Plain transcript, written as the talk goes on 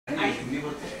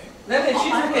No, no,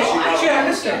 she's okay. She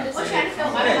understands. Oh, she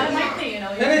understands. मला माहिती आहे, you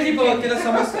know. नाही ती बहुत तिला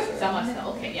समजतं. समजतं.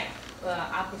 Okay, yeah.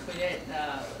 आप उसको ये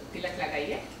तिलक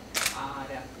लगाइए और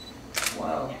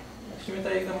wow. लक्ष्मी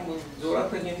ताई एकदम जोरात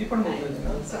हिंदी पण बोलते हैं ना.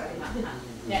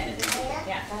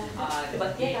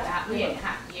 और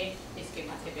ये इसके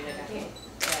माथे पे लगा के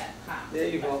हाँ. There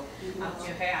you go. आप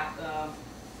जो है आप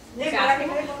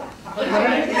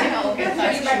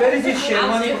Where is this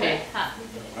Shermani?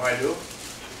 Oh, I do?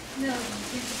 No.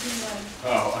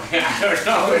 Oh, I don't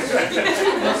know. It's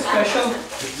special.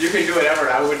 You can do whatever,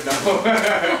 I wouldn't know.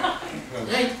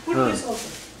 Right, put this also.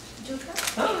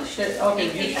 Oh, shit. Okay,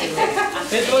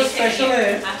 ये तो special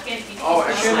है. Oh,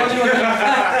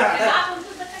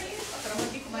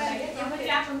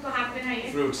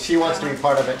 Fruits. She wants to be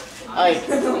part of it. What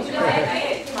do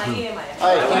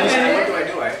I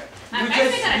do?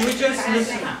 You just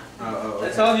listen.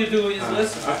 That's all you do is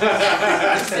listen.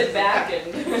 Sit back and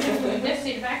just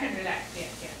sit back and relax.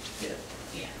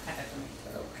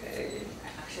 Okay.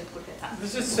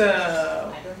 This is I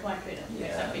don't want to.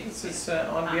 yeah. This is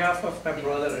on behalf of my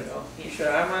brother. You know.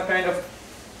 Sure, I'm a kind of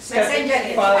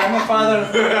Messenger. father. I'm a father.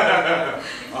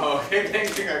 Oh, okay,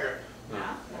 thank you.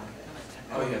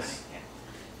 Oh, yes.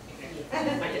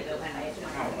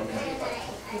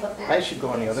 I should go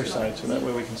on the other side so that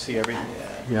way we can see everything.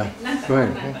 Yeah. Go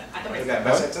ahead. Is that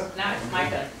best? Now it's my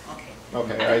turn. Okay.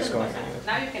 Okay, I's going.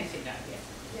 Now you can sit down here.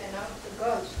 Yeah, now the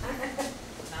girls.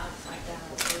 Now it's my turn.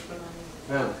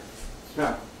 Well,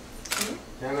 stop.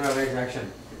 Camera, raise action.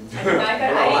 I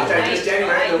just stand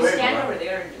right in the way. Stand over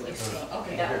there and do it.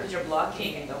 Okay, that was your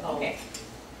blocking and the whole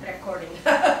recording.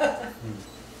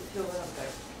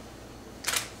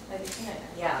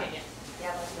 Yeah. Okay,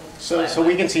 yeah. So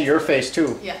we can see your face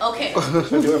too. Yeah, okay.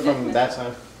 So do it from that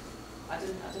side.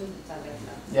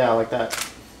 Yeah, like that.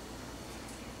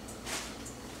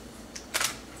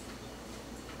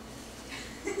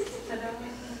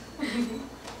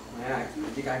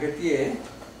 ती काय करतीये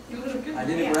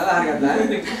आजीने कुणाला हार घातला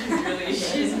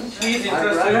She's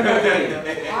interested.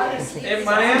 A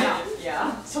Maya.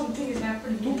 Yeah. Something is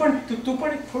happening. तू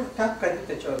पण एक फूट टाक कधी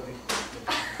त्याच्यावरती.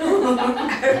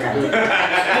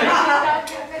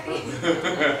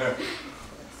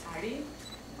 साडी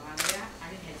बांगड्या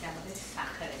आणि ह्याच्यामध्ये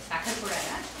साखर आहे. साखर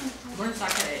फोडायला म्हणून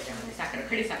साखर आहे याच्यामध्ये. साखर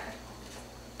खडी साखर.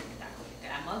 दाखवते.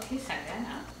 मग ही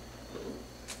सगळ्यांना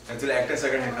Until actor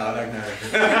second and खावा लागणार.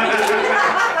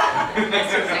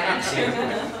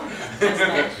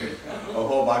 A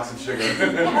whole box of sugar. Oh,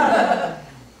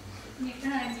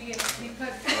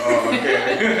 okay.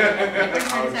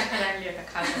 साखर आणली आता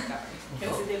खा शकता.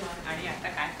 आणि आता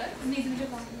काय कर?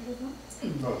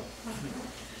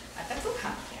 आता तू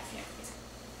खा.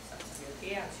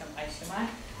 आयुष्यमान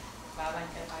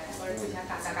बाबांच्या पाया पड, तुझ्या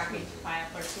काका काकीच्या पाया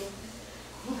पडतो.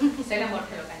 सगळ्या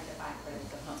मोठ्या लोकांच्या पाया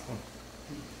पडतो.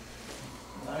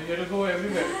 Now you gotta go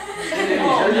everywhere.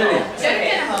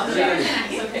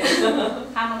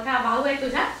 हा मोठा भाऊ आहे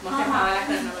तुझा. मोठ्या भावाला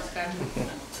कर नमस्कार.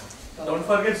 Don't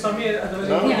forget Samir.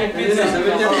 No.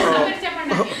 समीरच्या पण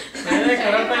नाही. नाही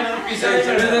करत नाही ना पिझ्झा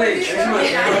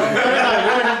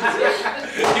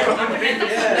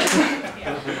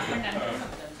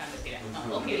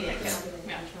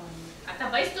आता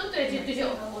बैस तू तुझी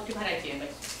ओटी भरायची आहे.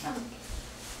 बैस.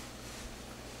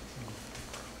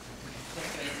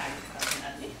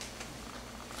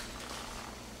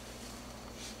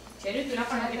 चेरी तुला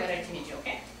पण ओटी भरायची नाही.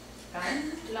 ओके कारण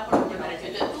तुला पण ओटी भरायची.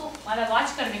 तू मला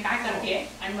वॉच कर मी काय करते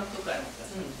आणि मग तू कर.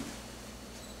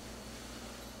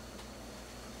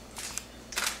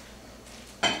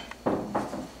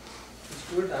 It's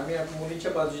good. आम्ही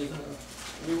मुलीच्या बाजूची झालो.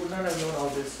 We would not have known all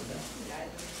this.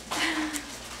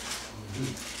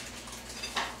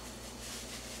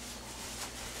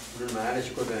 मला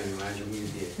शिकवत आहे माझी शिकून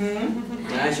येते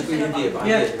मला शिकून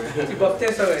येते ती बघते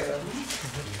सगळं.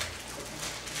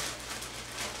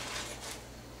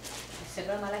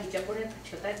 सगळं मला हिच्या पुढे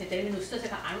ठेवता येते तरी मी नुसतं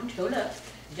सगळं आणून ठेवलं.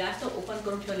 जास्त ओपन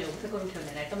करून ठेवले उभं करून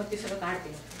ठेवलं नाही तर मग ती सगळं काढते.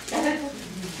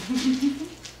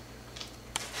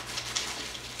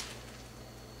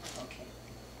 Okay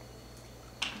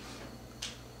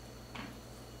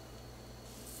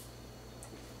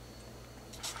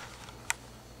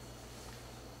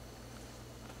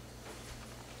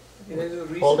There's a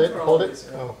reason Hold it, for all hold it. this.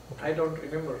 Oh. I don't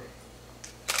remember.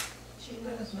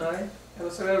 Right? There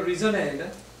was a reason and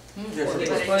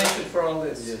explanation for all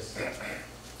this. Yes.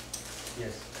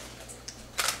 Yes.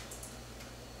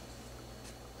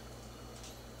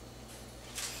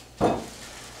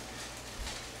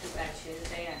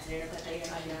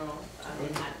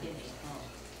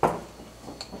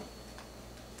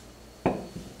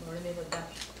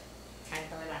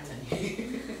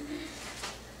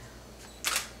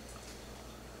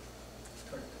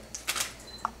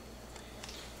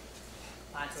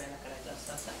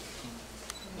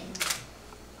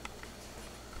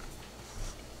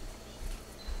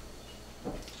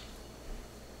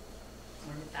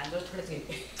 तांदूळ थोडंच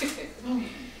घेते.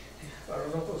 काढू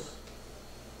नकोस.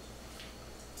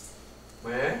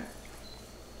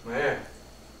 माया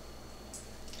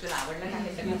तुला आवडलं का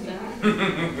हे सगळं?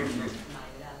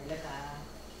 मायला आवडलं का?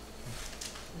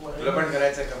 तुला पण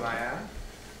करायचं का माया?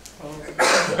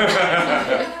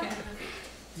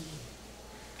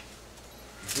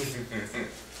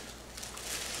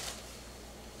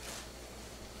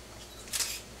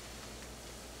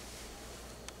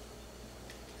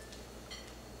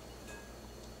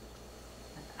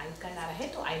 आई करणार आहे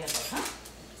तो आईला बघ हा.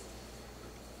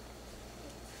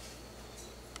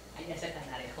 आई असं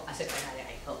करणार आहे हो, असं करणार आहे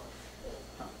आई हो.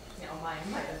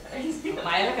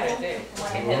 मायाला करायचंय.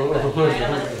 मायाला मदत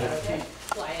करायचंय.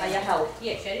 तू आईला हाव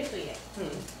ये शरीर तू ये.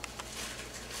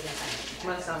 तुला सांग.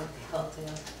 मला सांग. हो.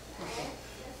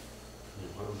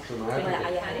 मला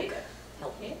आई आहे का?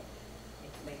 ओके. एक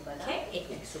मिनिट बघा. एक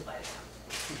मिनिट सुपारी.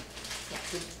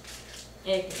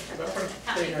 एक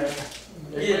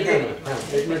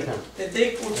मिनिट. ते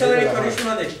उचल आणि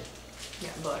करिश्मा दे.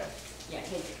 बरं. या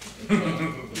हे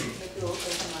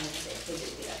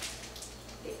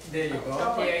There you go.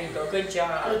 There you go. Good job.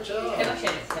 हे बघ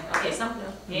शरीर. हे संपलं.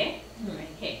 हे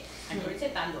आणि थोडेसे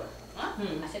तांदूळ.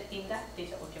 असे तीनदा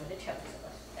त्याच्या ओठीमध्ये ठेवायचं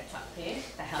बस. That's all. हे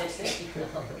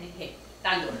हे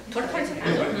तांदूळ. थोडं तांदूळ.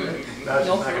 That's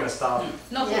not gonna stop.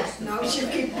 No. Yes, now you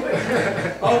keep putting.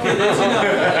 Okay, that's enough.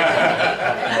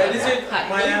 That is it.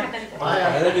 Maya.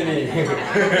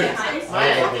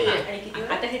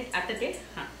 आता ते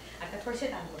हां आता थोडेसे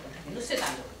तांदूळ नुसते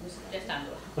तांदूळ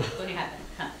तांदूळ दोन्ही हाताने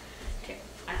हां ठेव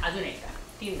आणि अजून एकदा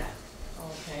तीनदा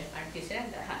ओके आणि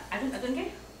तिसऱ्यांदा हां अजून घे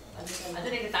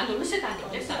अजून एक तांदूळ नुसते तांदूळ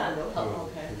तांदूळ हो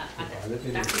ओके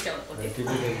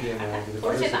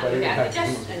थोडेसे तांदूळ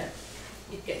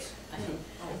इतकेच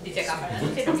तिच्या कामाला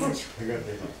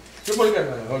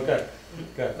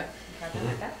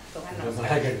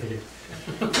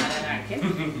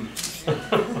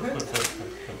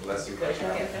Bless you.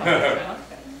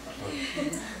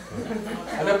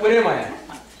 आता पुरे माया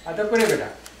आता पुरे बेटा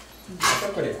आता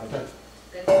पुरे आता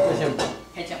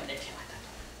ह्याच्यामध्ये ठेवा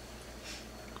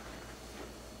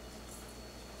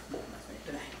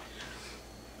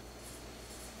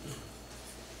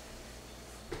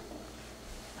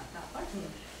आता आपण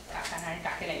काकांना आणि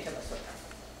काकीला इथे बसवतो.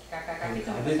 काका काकी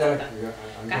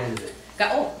का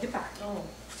ओ दीपा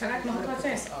सगळ्यात महत्त्वाचं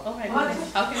आहे.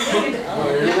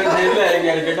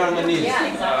 get on the knees.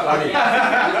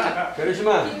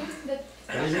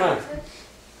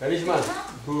 Karishma,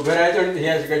 who where he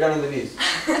has to get down on the knees.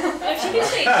 She can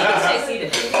stay seated.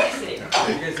 She can sit.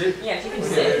 You can sit? Yeah, she can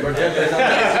sit. But just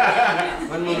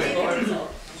one moment.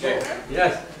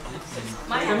 Yes.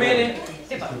 Come in.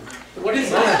 What is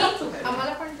that?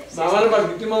 आम्हाला पण दे. मामाला बघ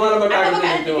किती मामाला बघ आता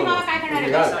बघा किती मामा काय करणार आहे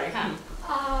सॉरी हां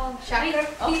साखर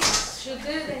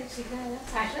sugar and sugar.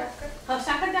 हो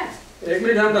साखर द्या. एक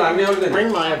मिनिट थांब तर आम्ही आहोत. Bring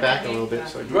Maya back a little bit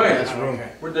so you Right. has room.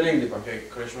 Put the ring Deepak. Okay,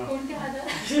 Karishma. कोणत्या हातात?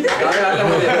 डाव्या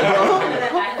हातामध्ये.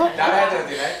 डाव्या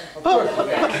हातावरती, right? Of course.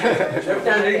 Left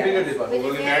hand ring finger Deepak.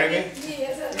 Will you marry me?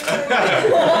 Yes.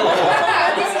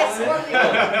 This is for me.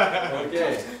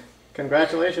 Okay.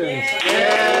 Congratulations.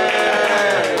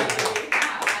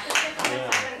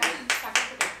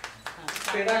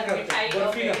 Peda करते.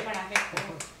 बर्फी का?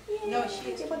 No, she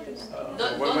is.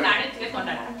 दोन दाणे तिथे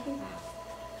तोंडात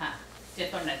हां ते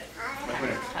तोंडात One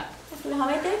minute. हां तुला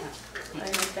हवंय ते?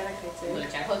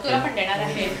 बोलच्या हो तुला पण देणार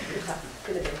आहे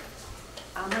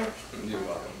You're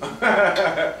welcome.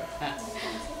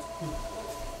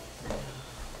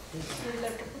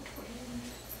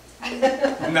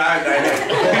 Nah.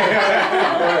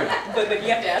 But you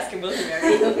have to ask him, will he marry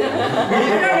you? You don't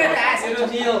have to ask. You know,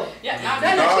 Neil. Yeah, now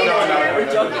No.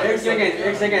 We're joking. एक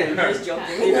second. Just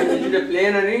joking. Is it a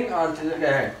plain ring or is it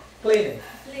a hand? Plain.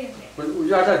 पण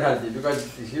उजव्या हातात घालते because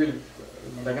she will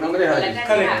लग्नामध्ये घालते.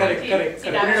 Correct.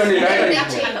 Put it on the right ring.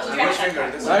 Which finger?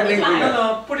 This Right ring No, finger. no,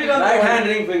 put it on Right the hand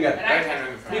ring finger. Right hand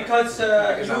ring finger. Because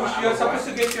you're supposed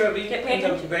to get your ring in the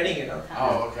wedding, you know.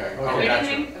 Oh, okay. Okay.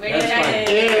 Okay, gotcha.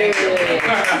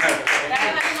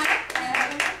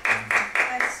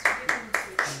 That's fine.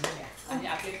 आणि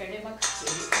आपल्याकडे मग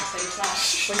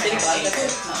कोणतरी call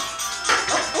करतो.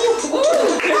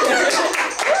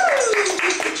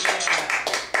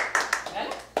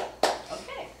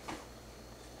 Okay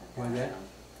What's that?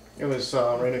 It was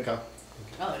Renuka.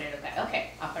 हो Renuka okay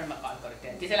आपण मग call करते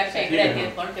तिचं लक्ष इकडे आहे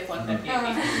कोण करते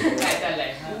काय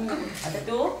चाललंय आता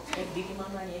तू एक दीदी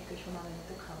मामा आणि एक कृष्ण मामा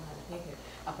तू खाऊ घाल. हे घे.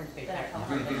 आपण पेढा खाऊ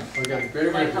घाल. Okay. Very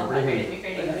good.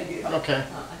 Okay.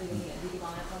 दीदी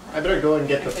मामाला खाऊ I better go and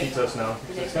get the pizzas now.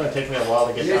 It's going to take me a while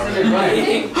to get Yes, down go there. ahead.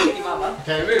 घाल. दीदी मामा.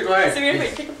 Okay. Go ahead. Samir,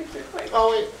 wait, take a picture quick. Oh,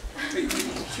 wait.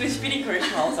 She was speaking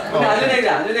Karishma also. अजून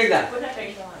एकदा Put her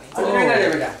Karishma on me. अजून एकदा दे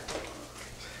बेटा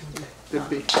The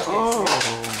beat. Oh.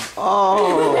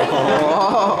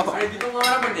 आणि दीपक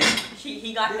मामाला पण दे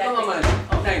He got दीपक that. मामाला thing.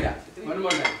 पुन्हा एकदा one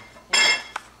more time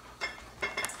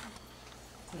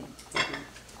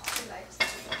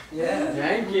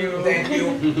thank you Thank you.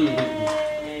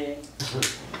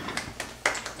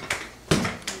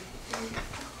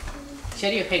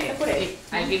 शरीर हे घे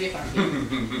I'll give you from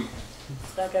here.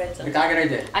 काय करायचं? काय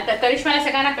करायचंय आता करिश्माला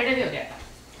सगळ्यांना पेढे देऊ दे आता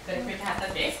करिश्माच्या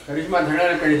हातात दे करिश्मा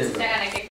धरणारा पेढे देतो सगळ्यांना